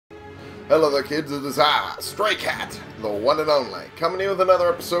Hello there kids, it is I, Stray Cat, the one and only, coming in with another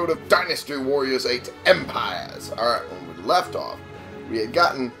episode of Dynasty Warriors 8 Empires. Alright, when we left off, we had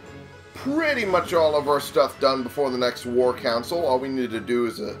gotten pretty much all of our stuff done before the next war council. All we needed to do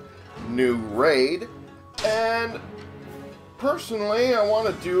is a new raid, and personally I want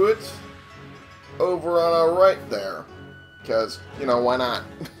to do it over on our right there, because, you know, why not?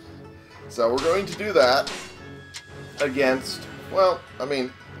 So we're going to do that against, well, I mean,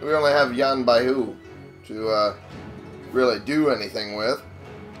 we only have Yan Baihu to really do anything with.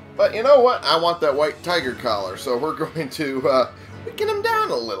 But you know what? I want that white tiger collar, so we're going to weaken him down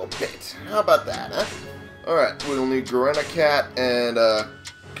a little bit. How about that, huh? Alright, we'll need Garena Cat and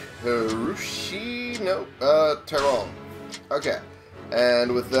Karushi, no, Tyrone. Okay,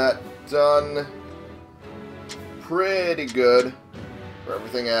 and with that done, pretty good for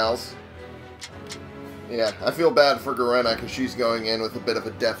everything else. Yeah, I feel bad for Garena because she's going in with a bit of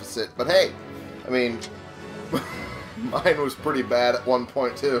a deficit. But hey, I mean, mine was pretty bad at one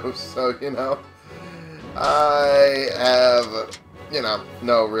point too. So, you know, I have, you know,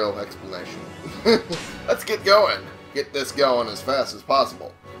 no real explanation. Let's get going. Get this going as fast as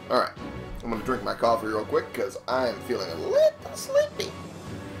possible. Alright, I'm going to drink my coffee real quick because I am feeling a little sleepy.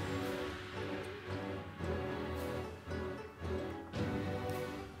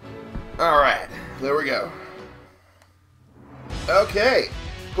 Alright, there we go. Okay,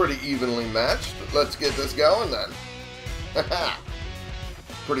 pretty evenly matched. Let's get this going then.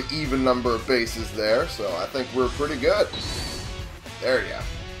 Pretty even number of bases there, so I think we're pretty good. There you go.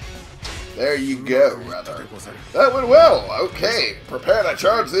 There you go, brother. That went well. Okay, prepare to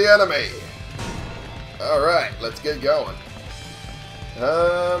charge the enemy. Alright, let's get going.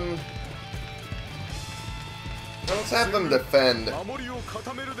 Let's have them defend.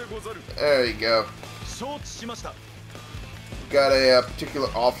 There you go. Got a particular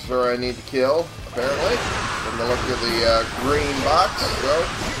officer I need to kill, apparently. From the look of the green box, so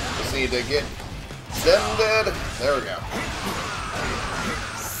just need to get them dead. There we go.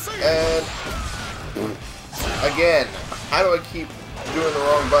 And again, how do I keep doing the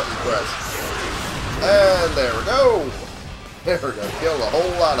wrong button press? And there we go. There we go. Killed a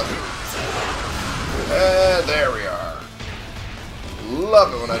whole lot of them. And there we are.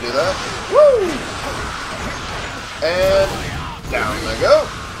 Love it when I do that. Woo! And down they go.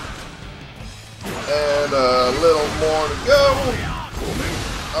 And a little more to go.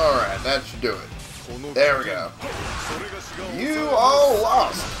 Alright, that should do it. There we go. You all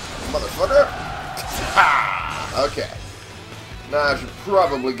lost, motherfucker. Ha! Okay. Now I should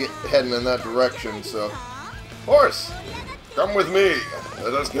probably get heading in that direction, so... Horse! Come with me.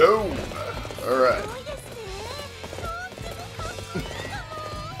 Let us go. Alright.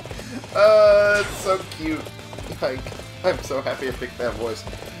 It's so cute. Like, I'm so happy I picked that voice.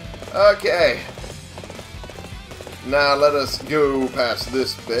 Okay. Now let us go past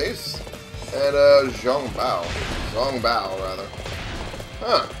this base. And, Zhongbao, rather.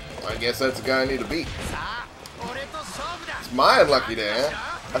 Huh. I guess that's the guy I need to beat. It's my unlucky day,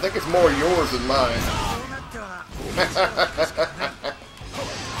 huh? I think it's more yours than mine.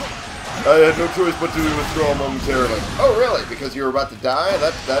 I had no choice but to withdraw momentarily. Oh, really? Because you were about to die?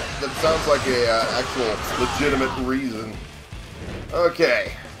 That sounds like a actual legitimate reason.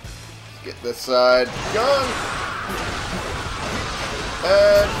 Okay. Let's get this side gone.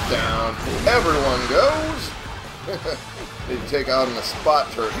 And down. Everyone goes. Need to take out a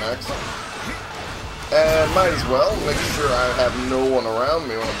spot turret next. And might as well make sure I have no one around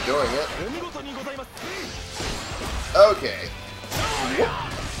me when I'm doing it. Okay.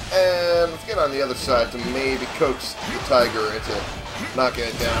 And let's get on the other side to maybe coax the tiger into knocking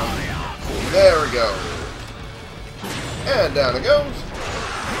it down. There we go. And down it goes.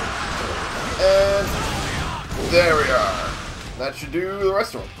 And there we are. That should do the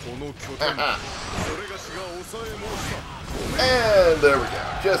rest of them. And there we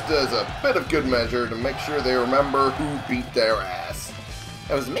go. Just as a bit of good measure to make sure they remember who beat their ass.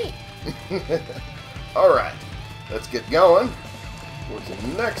 That was me. Alright. Let's get going. Towards the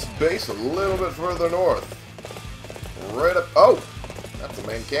next base a little bit further north. Right up... Oh! That's the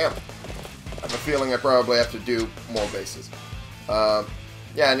main camp. I have a feeling I probably have to do more bases. Yeah,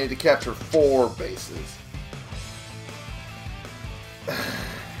 I need to capture 4 bases.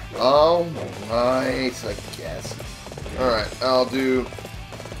 Alright, I guess. Alright, I'll do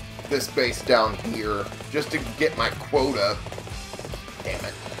this base down here just to get my quota. Damn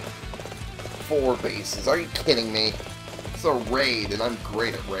it. 4 bases. Are you kidding me? It's a raid, and I'm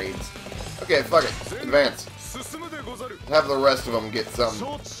great at raids. Okay, fuck it. Advance. Have the rest of them get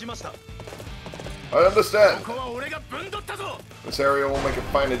some. I understand. This area will make a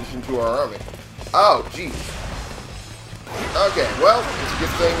fine addition to our army. Oh, jeez. Okay, well, it's a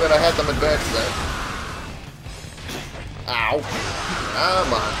good thing that I had them advance there. Ow.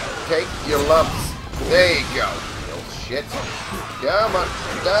 Come on. Take your lumps. There you go. You shit. Come on.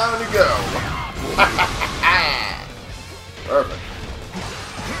 Down you go. Perfect.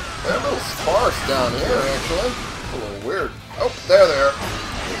 They're a little sparse down here, actually. A little weird. Oh, there they are.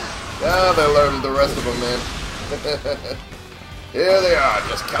 Now they loaded the rest of them in. Here they are,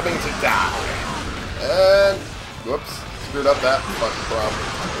 just coming to die. And, whoops, screwed up that fucking problem.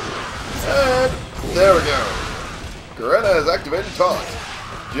 And, there we go. Garena has activated taunt.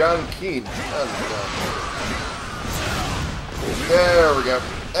 John Keen. There we go.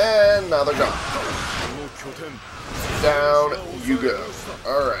 And now they're gone. Down you go.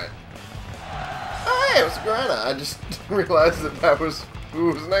 Alright. Oh, hey, it was Garena. I just realized that was who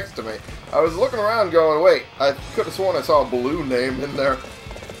was next to me. I was looking around going, wait, I could have sworn I saw a blue name in there.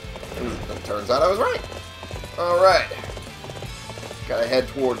 And it turns out I was right. Alright. Gotta head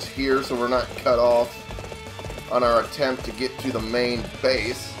towards here so we're not cut off on our attempt to get to the main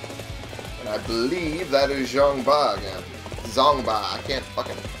base. And I believe that is Zhongba again. Zongba. I can't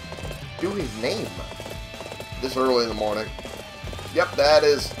fucking do his name this early in the morning. Yep, that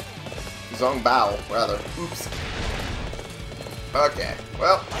is Zongbao, rather. Oops. Okay,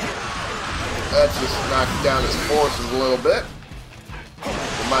 well, let's just knock down his forces a little bit.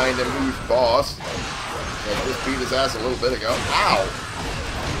 Remind him who's boss. I just beat his ass a little bit ago. Ow!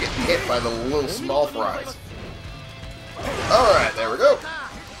 Getting hit by the little small fries. Alright, there we go.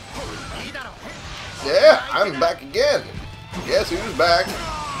 Yeah, I'm back again. Guess who's back?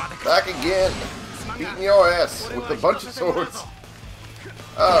 Back again. Beating your ass with a bunch of swords.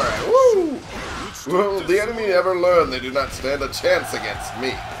 Alright, woo! Will the enemy ever learn they do not stand a chance against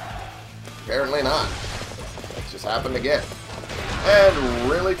me? Apparently not. That just happened again.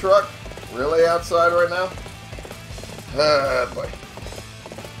 And really, truck? Really outside right now? Ah, boy.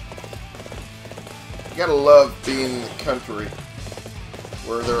 You gotta love being in the country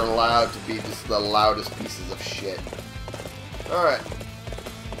where they're allowed to be just the loudest pieces of shit. Alright.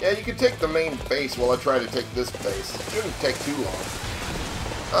 Yeah, you can take the main base while I try to take this base. It shouldn't take too long.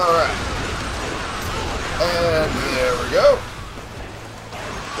 Alright. And there we go.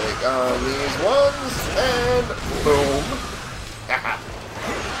 Take on these ones, and boom.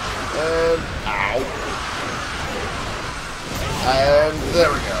 And ow. And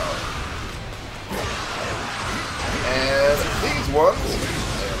there we go. And these ones,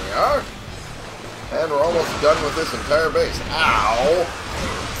 there we are. And we're almost done with this entire base. Ow.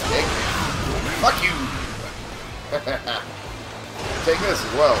 Fuck you. Take this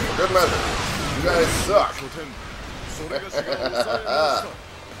as well, for good measure. You guys suck.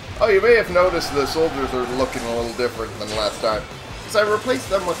 Oh, you may have noticed the soldiers are looking a little different than last time. Because I replaced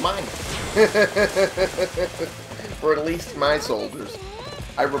them with mine. Or at least my soldiers.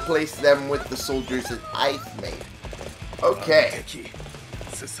 I replaced them with the soldiers that I've made. Okay.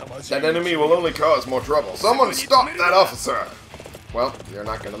 That enemy will only cause more trouble. Someone stop that officer! Well, you're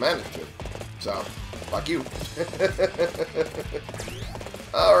not going to manage to. So, fuck you.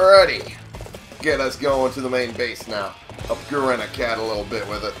 Alrighty. Get us going to the main base now. Up Garena Cat a little bit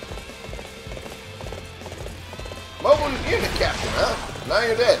with it. Mobile unit captain, huh? Now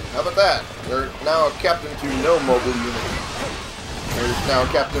you're dead. How about that? You're now a captain to no mobile unit. You're now a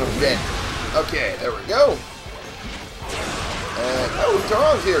captain of dead. Okay, there we go. And, oh,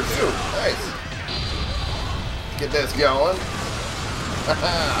 Taron's here too. Nice. Get this going.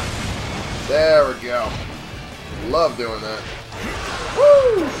 There we go. Love doing that.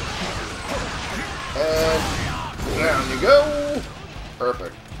 Woo! And down you go.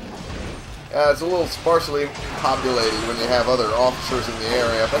 Perfect. It's a little sparsely populated when you have other officers in the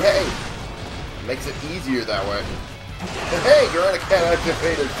area, but hey, it makes it easier that way. And hey, Garena Cat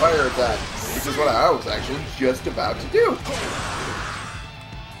activated fire attack, which is what I was actually just about to do.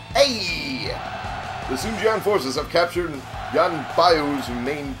 Hey! The Sunjian forces have captured Yan Baiu's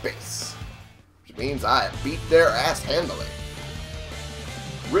main base, which means I have beat their ass handily.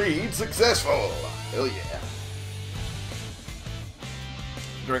 Raid successful! Hell yeah.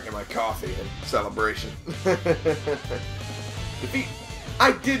 Drinking my coffee in celebration. Defeat.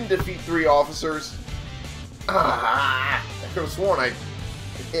 I didn't defeat 3 officers. I could have sworn I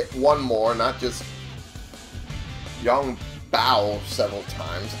hit one more, not just Yang Bao several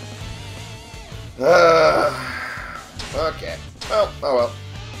times. Okay. Well, oh well.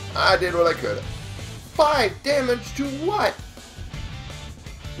 I did what I could. 5 damage to what?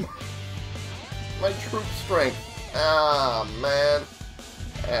 My troop strength. Ah, man.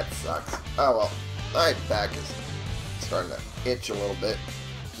 That sucks. Oh well. My back is starting to itch a little bit.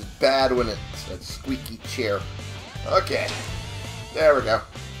 Which is bad when it's a squeaky chair. Okay. There we go.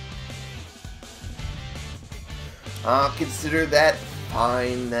 I'll consider that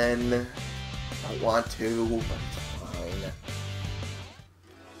fine then. I want to, but it's fine.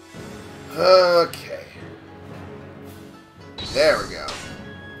 Okay. There we go.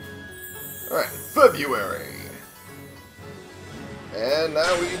 Alright, February. And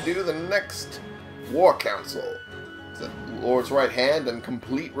now we do the next War Council. It's Lord's right hand and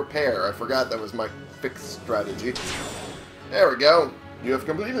complete repair. I forgot that was my fixed strategy. There we go. You have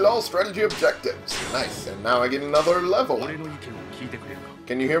completed all strategy objectives. Nice. And now I get another level.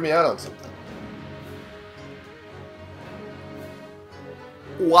 Can you hear me out on something?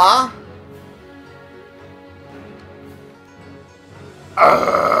 What?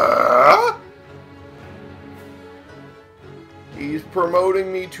 He's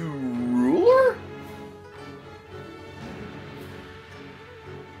promoting me to ruler?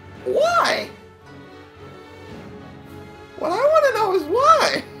 Why? What I want to know is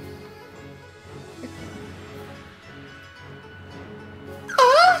why.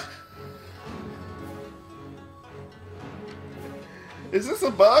 Huh? Is this a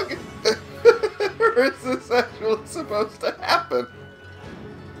bug? Or is this actually supposed to happen?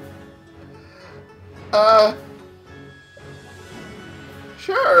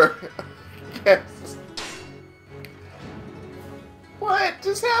 Sure. Yes. What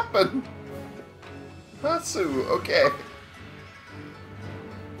just happened? Matsu, okay.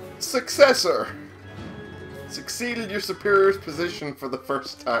 Successor. Succeeded your superior's position for the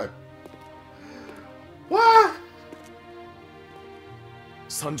first time. What?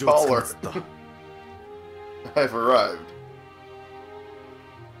 Caller. I've arrived.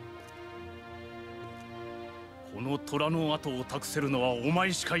 この虎の後を託せるのはお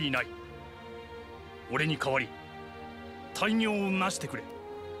前しかいない。俺に代わり大業を成してくれ。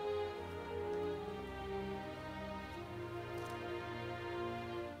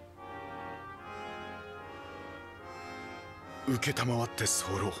受けたまわって候。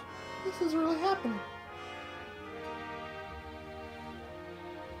This is really happening.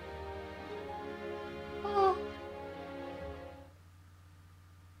 Oh.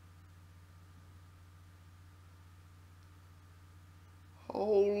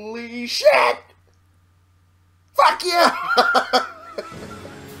 Holy shit! Fuck yeah!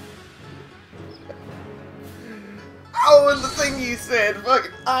 Oh, and the thing you said,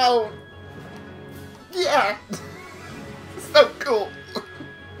 fucking, oh, yeah, so cool.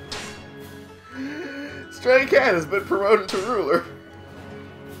 Stray Cat has been promoted to ruler.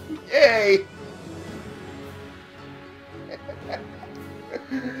 Yay!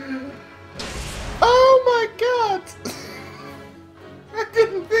 Oh my god! I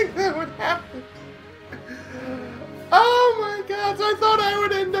didn't think that would happen. Oh my god, I thought I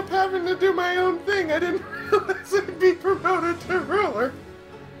would end up having to do my own thing. I didn't realize I'd be promoted to ruler.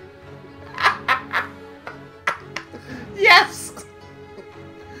 Yes!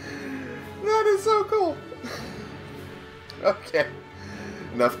 That is so cool. Okay.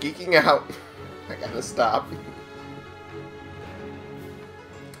 Enough geeking out. I gotta stop.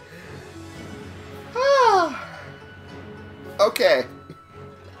 Okay.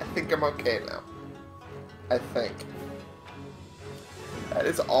 I think I'm okay now. I think. That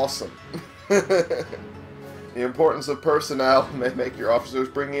is awesome. The importance of personnel may make your officers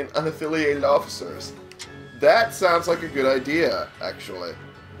bring in unaffiliated officers. That sounds like a good idea, actually.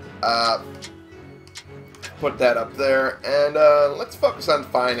 Put that up there, and let's focus on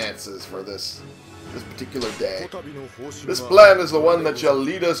finances for this particular day. This plan is the one that shall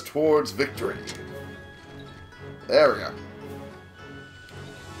lead us towards victory. There we go.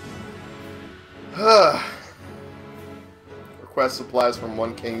 Request supplies from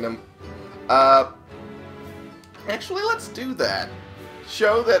one kingdom. Actually, let's do that.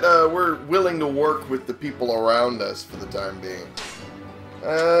 Show that we're willing to work with the people around us for the time being.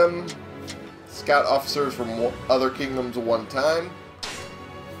 Scout officers from other kingdoms one time.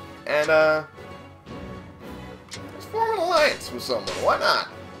 And, let's form an alliance with someone. Why not?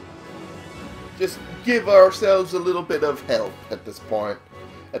 Just give ourselves a little bit of help at this point.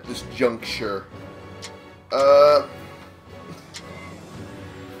 At this juncture.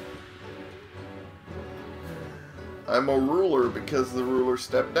 I'm a ruler because the ruler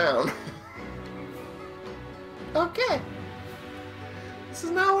stepped down. Okay. This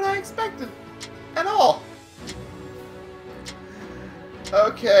is not what I expected. At all.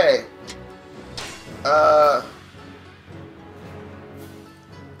 Okay. I'm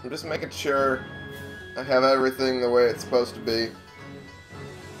just making sure I have everything the way it's supposed to be.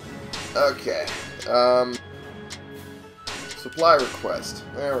 Okay. Supply request.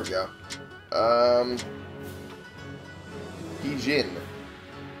 There we go. Heejin.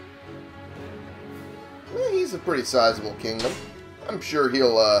 Well, he's a pretty sizable kingdom. I'm sure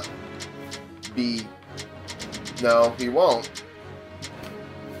he'll, be... No, he won't.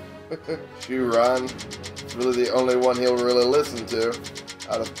 Shuran. Really the only one he'll really listen to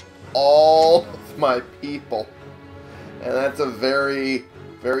out of all of my people. And that's a very,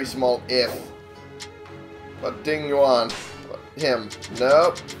 very small if. But Ding Yuan, him,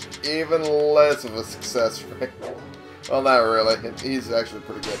 nope, even less of a success rate. Well, not really. He's actually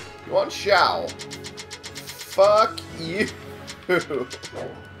pretty good. Yuan Shao. Fuck you.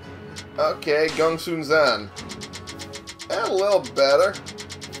 Okay, Gongsun Zan. A little better.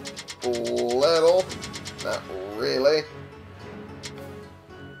 Little. Not really.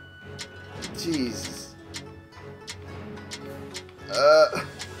 Jesus.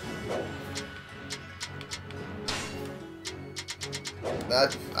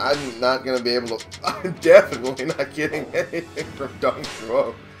 I'm not gonna be able to. I'm definitely not getting anything from Dong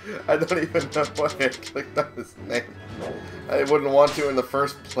Zhuo. I don't even know why I clicked on his name. I wouldn't want to in the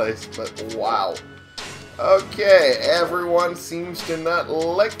first place, but wow. Okay, everyone seems to not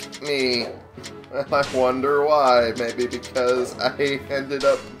like me. I wonder why. Maybe because I ended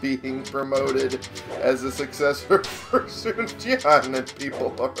up being promoted as a successor for Sun Jian, and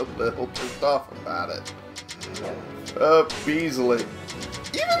people are a little pissed off about it. Beasley.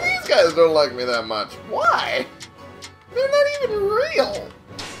 Even these guys don't like me that much. Why? They're not even real.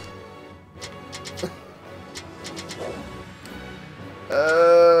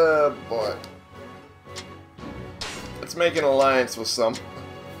 Boy. Let's make an alliance with some.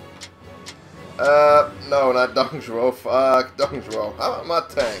 No, not Dong Zhuo. Fuck Dong Zhuo. How about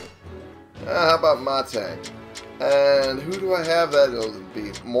Matang? How about Matang? And who do I have that will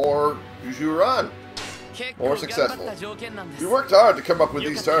be? More Juran. More successful. You worked hard to come up with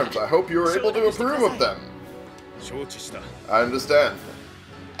these terms. I hope you were able to approve of them. I understand.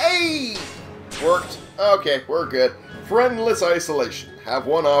 Hey! Worked. Okay, we're good. Friendless isolation. Have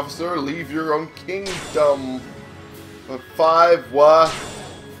one officer leave your own kingdom. 5, what?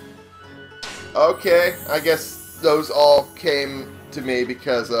 Okay, I guess those all came to me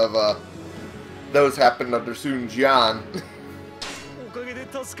because of, those happened under Sun Jian.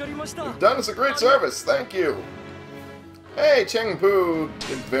 You've done us a great service, thank you. Hey, Cheng Pu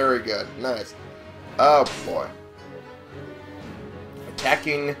did very good, nice. Oh boy.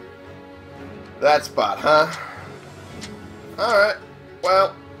 Attacking that spot, huh? Alright,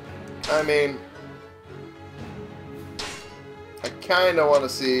 well, I mean, I kinda want to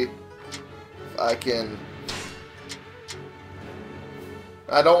see if I can...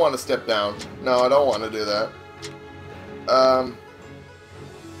 I don't want to step down. No, I don't want to do that. I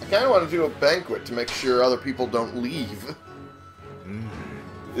kind of want to do a banquet to make sure other people don't leave.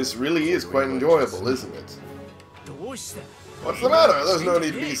 This really is quite enjoyable, isn't it? What's the matter? There's no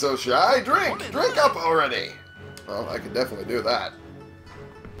need to be so shy. Drink! Drink up already! Well, I could definitely do that.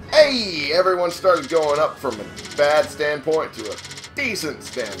 Hey! Everyone started going up from a bad standpoint to a decent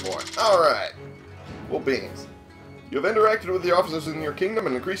standpoint. Alright. Well, beans. You have interacted with the officers in your kingdom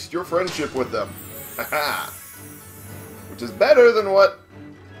and increased your friendship with them. Haha. Which is better than what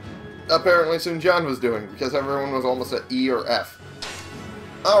apparently Sun Jian was doing, because everyone was almost at E or F.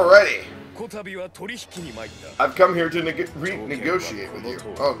 Alrighty. I've come here to renegotiate with you.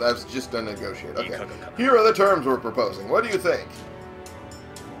 Oh, that's just a negotiate. Okay. Here are the terms we're proposing. What do you think?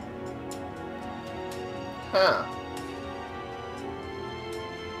 Huh.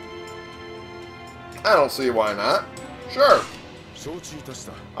 I don't see why not. Sure.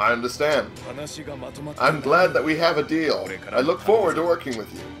 I understand. I'm glad that we have a deal. I look forward to working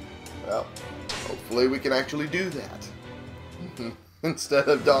with you. Well, hopefully we can actually do that. Instead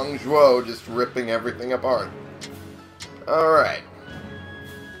of Dong Zhuo just ripping everything apart. Alright.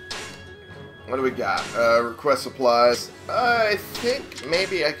 What do we got? Request supplies. I think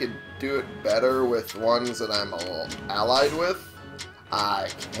maybe I could do it better with ones that I'm allied with. I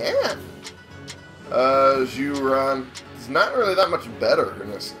can. Zhuran. It's not really that much better in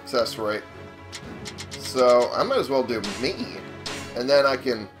a success rate. So I might as well do me. And then I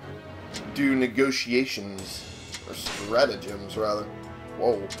can do negotiations. Or stratagems, rather.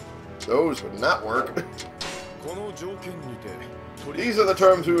 Whoa. Those would not work. These are the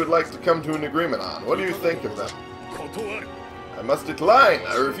terms we would like to come to an agreement on. What do you think of them? I must decline.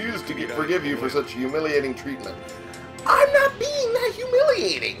 I refuse to forgive you for such humiliating treatment. I'm not being that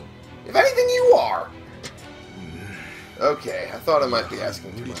humiliating. If anything, you are. Okay, I thought I might be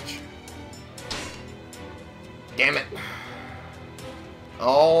asking too much. Damn it.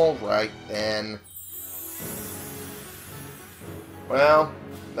 Alright then. Well,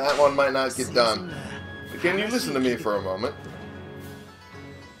 that one might not get done. But can you listen to me for a moment?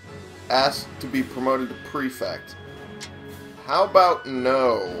 Asked to be promoted to prefect. How about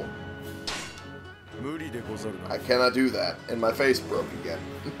no? I cannot do that. And my face broke again.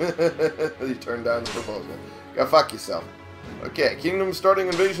 You turned down the proposal. Go fuck yourself. Okay, kingdom starting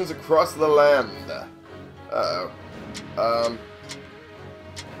invasions across the land. Uh-oh.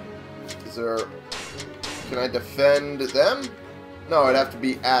 Is there... Can I defend them? No, I'd have to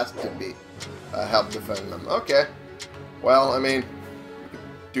be asked to be help defend them. Okay. Well, I mean, we could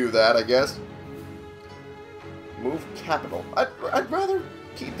do that, I guess. Move capital. I'd rather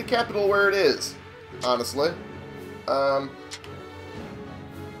keep the capital where it is, honestly. What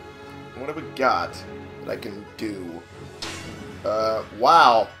have we got that I can do?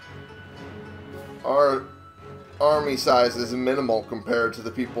 Wow. Our army size is minimal compared to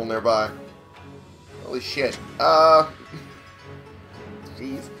the people nearby. Holy shit.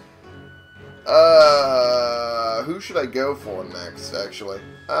 Jeez. Who should I go for next, actually?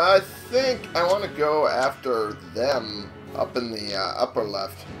 I think I want to go after them up in the upper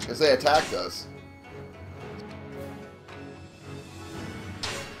left, because they attacked us.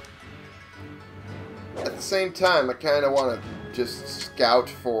 At the same time, I kind of want to just scout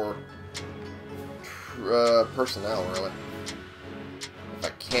for personnel, really. If I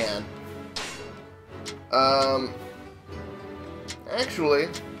can. Actually,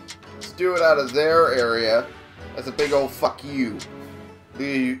 let's do it out of their area. That's a big old fuck you.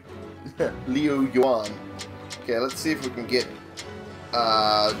 Liu Yuan. Okay, let's see if we can get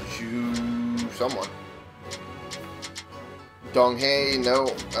someone. Donghae,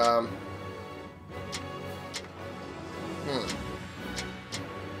 no.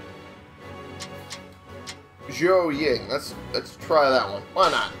 Zhou Ying. Let's try that one. Why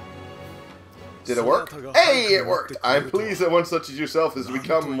not? Did it work? Hey, it worked! I'm pleased that one such as yourself has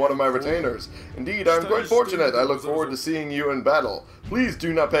become one of my retainers. Indeed, I'm quite fortunate. I look forward to seeing you in battle. Please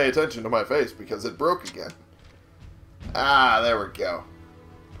do not pay attention to my face, because it broke again. Ah, there we go.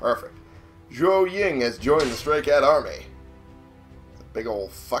 Perfect. Zhou Ying has joined the Stray Cat Army. A big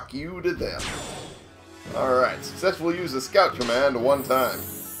old fuck you to them. Alright, successfully use the scout command one time.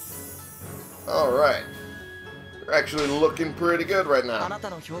 Alright. We're actually looking pretty good right now.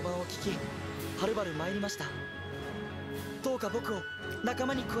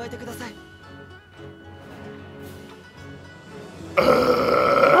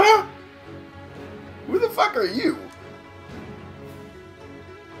 Who the fuck are you?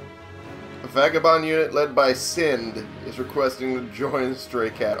 A vagabond unit led by Sind is requesting to join the Stray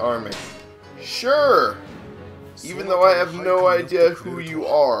Cat Army. Sure! Even though I have no idea who you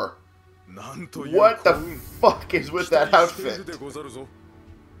are. What the fuck is with that outfit?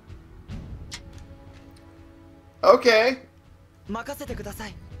 Okay.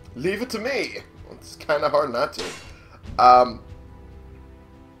 Leave it to me. It's kind of hard not to.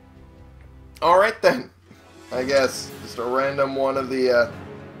 Alright then. I guess. Just a random one of the,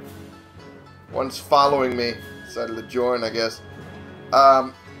 ones following me decided to join, I guess.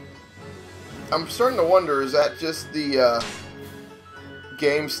 I'm starting to wonder, is that just the,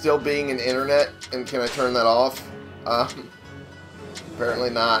 game still being an internet? And can I turn that off?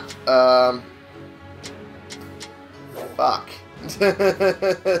 Apparently not. Fuck.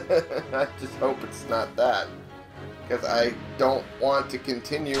 I just hope it's not that. Because I don't want to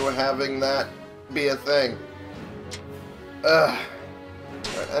continue having that be a thing. Right,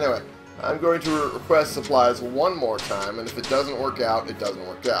 anyway, I'm going to request supplies one more time, and if it doesn't work out, it doesn't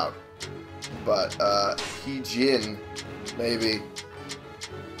work out. But, Heejin, maybe.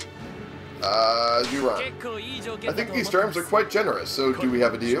 Yuran. I think these terms are quite generous, so do we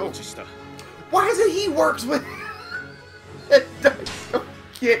have a deal? Why is it he works with... I don't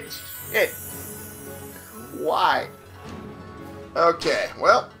get shit. Why? Okay,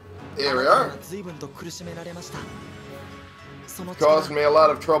 well, here we are. Caused me a lot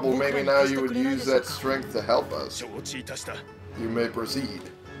of trouble. Maybe now you would use that strength to help us. You may proceed.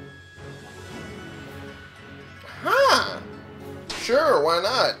 Huh. Sure, why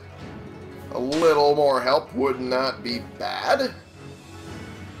not? A little more help would not be bad.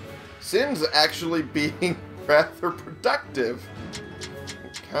 Sin's actually being rather productive.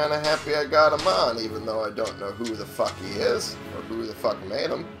 I'm kinda happy I got him on, even though I don't know who the fuck he is, or who the fuck made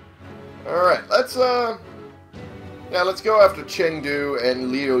him. Alright, let's go after Chengdu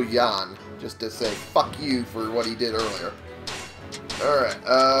and Liu Yan, just to say fuck you for what he did earlier. Alright,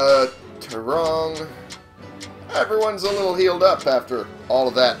 Tarong. Everyone's a little healed up after all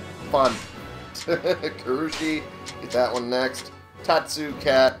of that fun. Kurushi, get that one next. Tatsu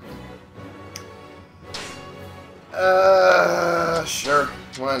Cat. Sure.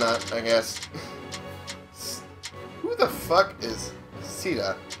 Why not, I guess. Who the fuck is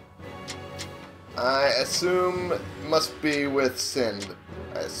Sita? I assume must be with Sind.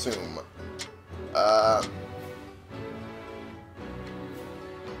 I assume. I'm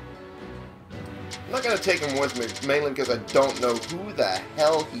not gonna take him with me, mainly because I don't know who the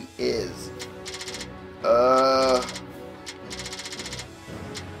hell he is.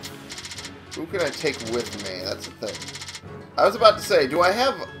 Who can I take with me? That's the thing. I was about to say, do I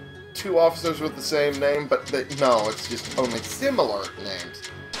have 2 officers with the same name? But no, it's just only similar names.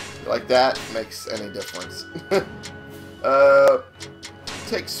 Like that makes any difference.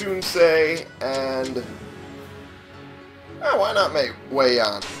 Take Sunsei and... Oh, why not Wei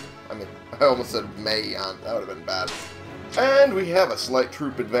Yan? I mean, I almost said Mei Yan. That would have been bad. And we have a slight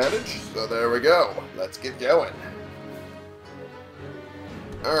troop advantage, so there we go. Let's get going.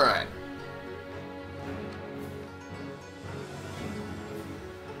 Alright.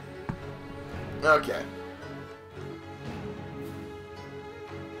 Okay.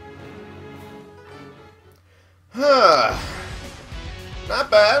 Not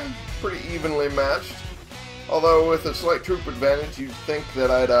bad. Pretty evenly matched. Although with a slight troop advantage, you'd think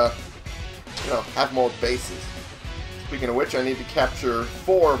that I'd, you know, have more bases. Speaking of which, I need to capture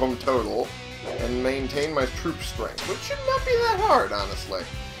 4 of them total and maintain my troop strength, which should not be that hard, honestly.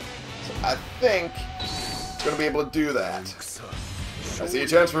 So I think I'm going to be able to do that. I see a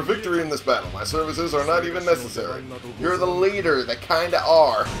chance for victory in this battle. My services are not even necessary. You're the leader. They kinda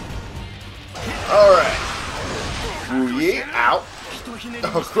are. Alright. Wu Yi, out.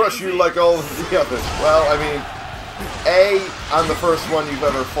 I'll crush you like all of the others. Well, I mean, A, I'm the first one you've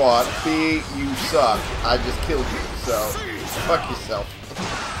ever fought. B, you suck. I just killed you, so fuck yourself.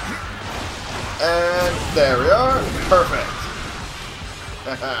 And there we are. Perfect.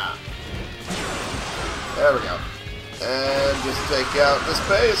 There we go. And just take out this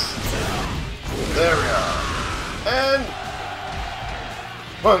base. There we are. And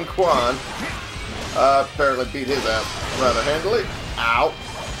Hun Quan apparently beat his ass rather handily. Ow.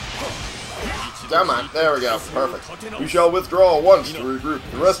 Come on. There we go. Perfect. We shall withdraw once to regroup.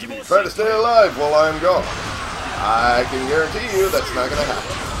 The rest of you try to stay alive while I am gone. I can guarantee you that's not going to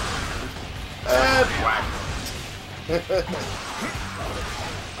happen. And whack.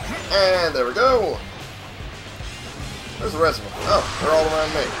 And there we go. Where's the rest of them? Oh, they're all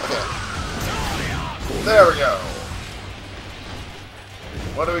around me. Okay. There we go.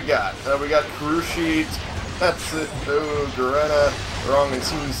 What do we got? We got Kurushi, Tatsu, Garena, Rong, and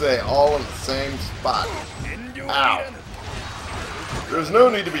Sunsei all in the same spot. Ow. There's no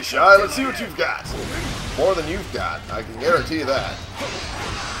need to be shy. Let's see what you've got. More than you've got. I can guarantee that.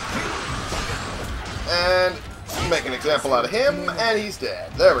 And make an example out of him, and he's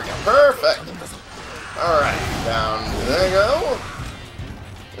dead. There we go. Perfect. Alright, down there we go.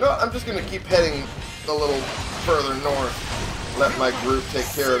 You know what, I'm just going to keep heading a little further north. Let my group take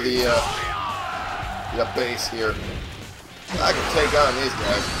care of the base here. I can take on these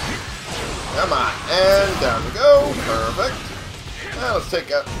guys. Come on, and down we go. Perfect. Now let's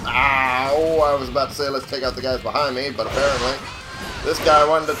take out... Ow, I was about to say let's take out the guys behind me, but apparently this guy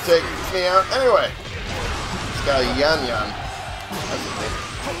wanted to take me out anyway. This guy Yan Yan. That's his name.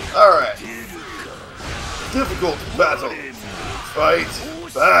 Alright. Difficult battle. Fight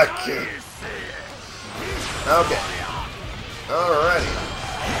back. Okay. Alrighty.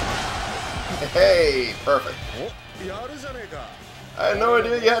 Hey, perfect. I had no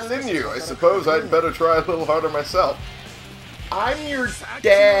idea you had it in you. I suppose I'd better try a little harder myself. I'm your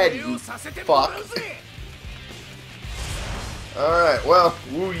dad, you fuck. Alright, well,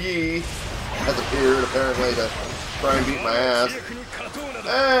 Wu Yi has appeared apparently to try and beat my ass.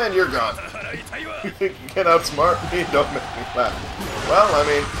 And you're gone. You think you can outsmart me? Don't make me laugh. Well, I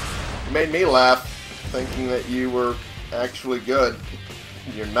mean, you made me laugh thinking that you were actually good.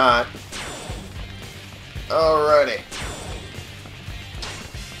 You're not. Alrighty.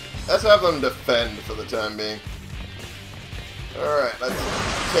 Let's have them defend for the time being. Alright, let's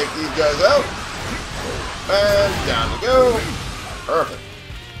take these guys out. And down we go. Perfect.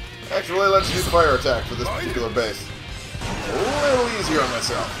 Actually, let's do fire attack for this particular base. A little easier on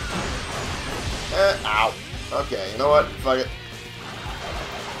myself. Ow. Okay, you know what? Fuck it.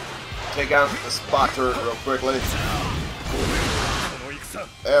 Take out the spot turret real quickly.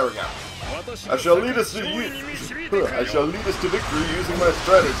 There we go. I shall lead us to victory using my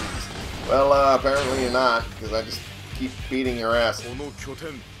strategies. Well, apparently you're not, because I just keep beating your ass. Oh,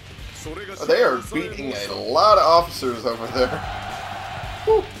 they are beating a lot of officers over there.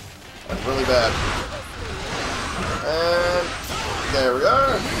 Whew. That's really bad. And there we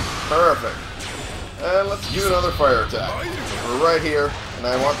are. Perfect. And let's do another fire attack. We're right here, and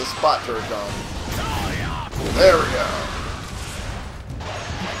I want the spot turret gone. There we go.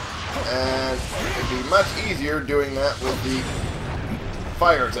 And it'd be much easier doing that with the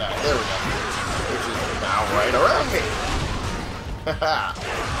fire attack. There we go. Which is now right around me. Haha.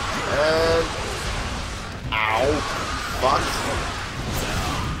 And ow. Fuck.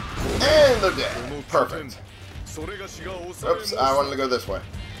 And they're dead. Perfect. Oops, I wanted to go this way.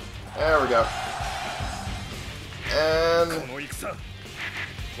 There we go. And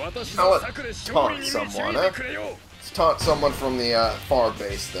now let's taunt someone, eh? Let's taunt someone from the far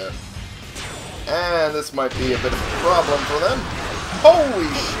base there. And this might be a bit of a problem for them. Holy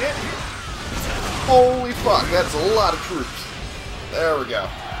shit! Holy fuck, that's a lot of troops. There we go.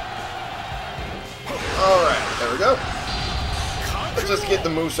 Alright, there we go. Let's just get the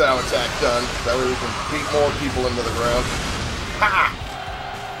Musou attack done. That way we can beat more people into the ground. Ha!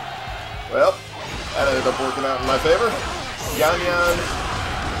 Well, that ended up working out in my favor. Yan Yan,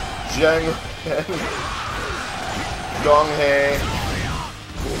 Zhang, Donghae.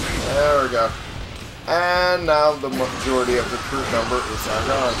 There we go. And now the majority of the troop number is now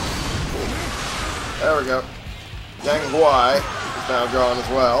gone. There we go. Zhang Huai is now gone as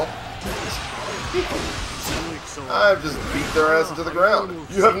well. I've just beat their ass into the ground.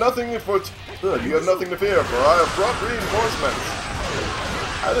 You have nothing to fear, for I have brought reinforcements.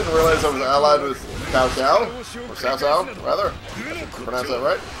 I didn't realize I was allied with Cao Cao, or Cao Cao, rather. Pronounce that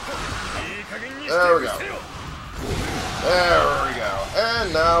right? There we go. There we go.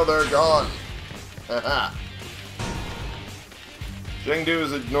 And now they're gone. Haha. Chengdu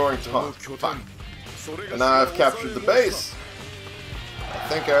is ignoring taunt. Fuck. And now I've captured the base. I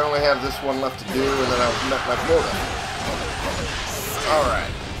think I only have this one left to do, and then I'll met my quota.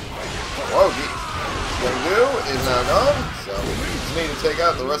 Alright. Whoa, geez. Chengdu is now gone, so we just need to take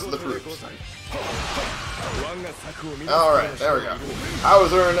out the rest of the troops. Alright, there we go. How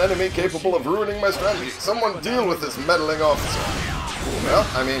is there an enemy capable of ruining my strategy? Someone deal with this meddling officer. Well,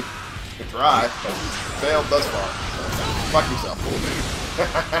 I mean, you can try, but failed thus far. So, fuck yourself.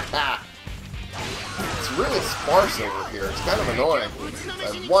 It's really sparse over here. It's kind of annoying.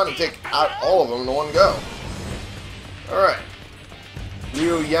 I want to take out all of them in one go. Alright.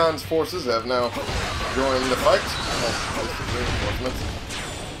 Liu Yan's forces have now joined the fight. Reinforcements.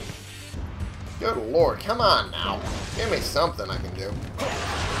 Good lord, come on now. Give me something I can do.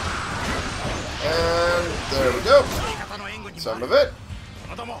 And there we go. Some of it.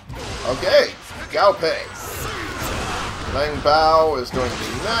 Okay, Gao Pei. Lang Bao is going to be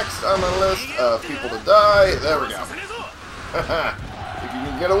next on my list of people to die. There we go. If you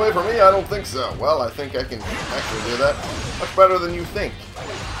can get away from me, I don't think so. Well, I think I can actually do that much better than you think.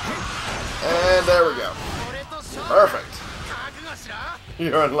 And there we go. Perfect.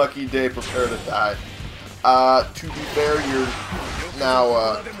 Your unlucky day, prepare to die. To be fair, you're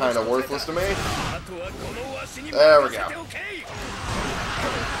now kind of worthless to me. There we go.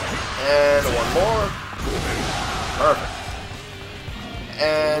 And one more. Perfect.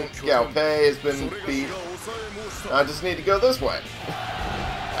 And Gao Pei has been beat. I just need to go this way.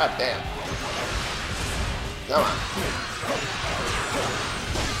 God damn. Come on.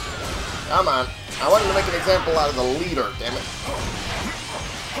 Come on. I wanted to make an example out of the leader, damn it.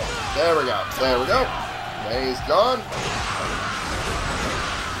 There we go. There we go. May's gone.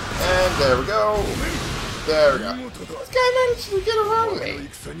 And there we go. There we go. This guy managed to get around me.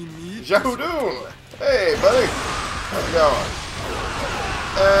 Zhaodun. Hey, buddy. How's it going?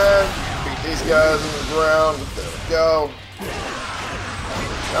 And beat these guys in the ground. There we go.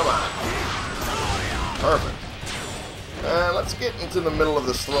 Come on. Perfect. And let's get into the middle of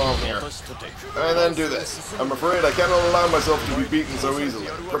this throne here. And then do this. I'm afraid I cannot allow myself to be beaten so easily.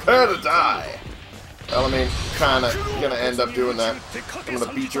 Prepare to die. Well, I mean, kinda gonna end up doing that. I'm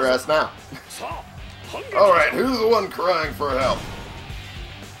gonna beat your ass now. Alright, who's the one crying for help?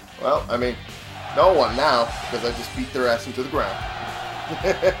 Well, I mean, no one now, because I just beat their ass into the ground.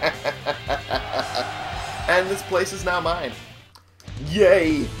 And this place is now mine.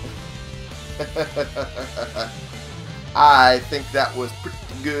 Yay! I think that was pretty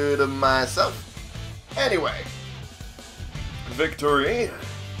good of myself. Anyway, victory.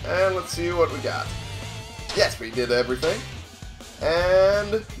 And let's see what we got. Yes, we did everything.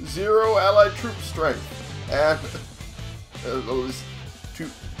 And 0 allied troop strength. And those 2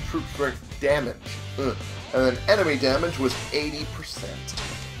 troop strength damage. And then enemy damage was 80%.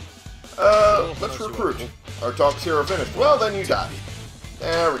 Let's recruit. Our talks here are finished. Well, then you die.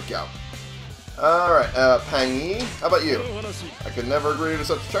 There we go. Alright, Pang Yi, how about you? I could never agree to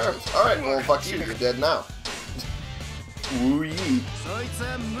such terms. Alright, well, fuck you, you're dead now. Wu Yi.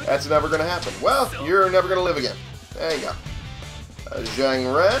 That's never gonna happen. Well, you're never gonna live again. There you go.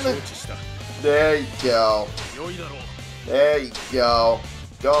 Zhang Ren. There you go. There you go.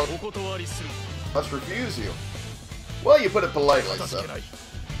 Don't. Must refuse you. Well, you put it politely, so.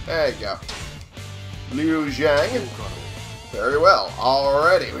 There you go. Liu Zhang. Very well.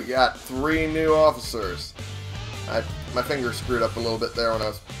 Alrighty, we got 3 new officers. My finger screwed up a little bit there when I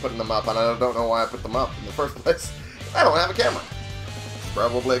was putting them up, and I don't know why I put them up in the first place. I don't have a camera. It's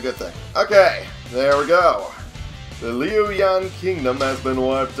probably a good thing. Okay, there we go. The Liu Yan Kingdom has been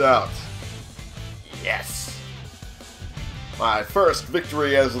wiped out. Yes! My first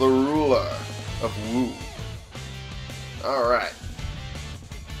victory as the ruler of Wu. Alright.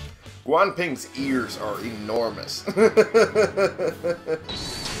 Guanping's ears are enormous.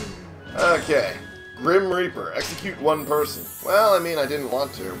 Okay. Grim Reaper. Execute 1 person. Well, I mean, I didn't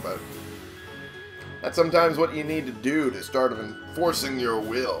want to, but that's sometimes what you need to do to start enforcing your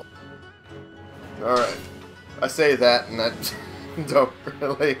will. Alright. I say that, and I don't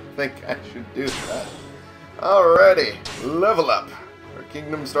really think I should do that. Alrighty. Level up. Our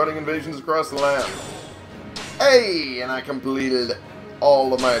kingdom starting invasions across the land. Hey! And I completed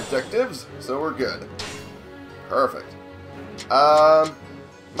all of my objectives, so we're good. Perfect.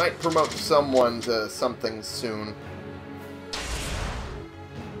 Might promote someone to something soon.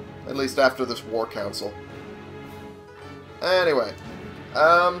 At least after this war council. Anyway.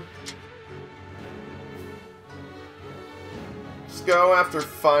 Just go after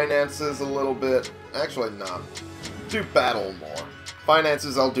finances a little bit. Actually, no. Do battle more.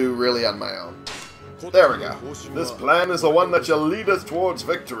 Finances I'll do really on my own. There we go. This plan is the one that shall lead us towards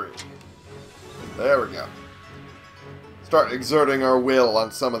victory. There we go. Start exerting our will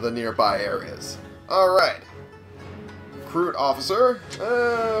on some of the nearby areas. Alright. Recruit officer.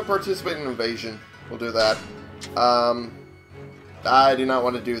 Participate in invasion. We'll do that. I do not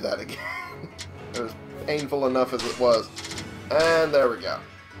want to do that again. It was painful enough as it was. And there we go.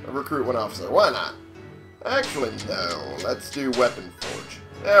 Recruit 1 officer. Why not? Actually, no. Let's do weapon forge.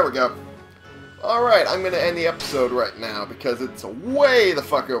 There we go. Alright, I'm going to end the episode right now because it's way the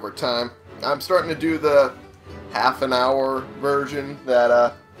fuck over time. I'm starting to do the half-an-hour version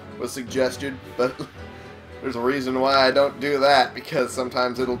that was suggested, but there's a reason why I don't do that, because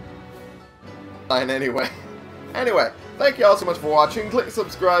sometimes it'll fine anyway. Anyway, thank you all so much for watching. Click the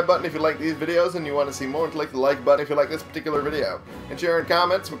subscribe button if you like these videos and you want to see more, and click the like button if you like this particular video. And share in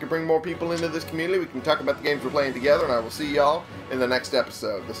comments. We can bring more people into this community. We can talk about the games we're playing together, and I will see y'all in the next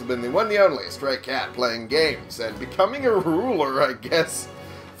episode. This has been the one and only Stray Cat playing games and becoming a ruler, I guess,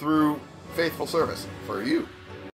 through faithful service for you.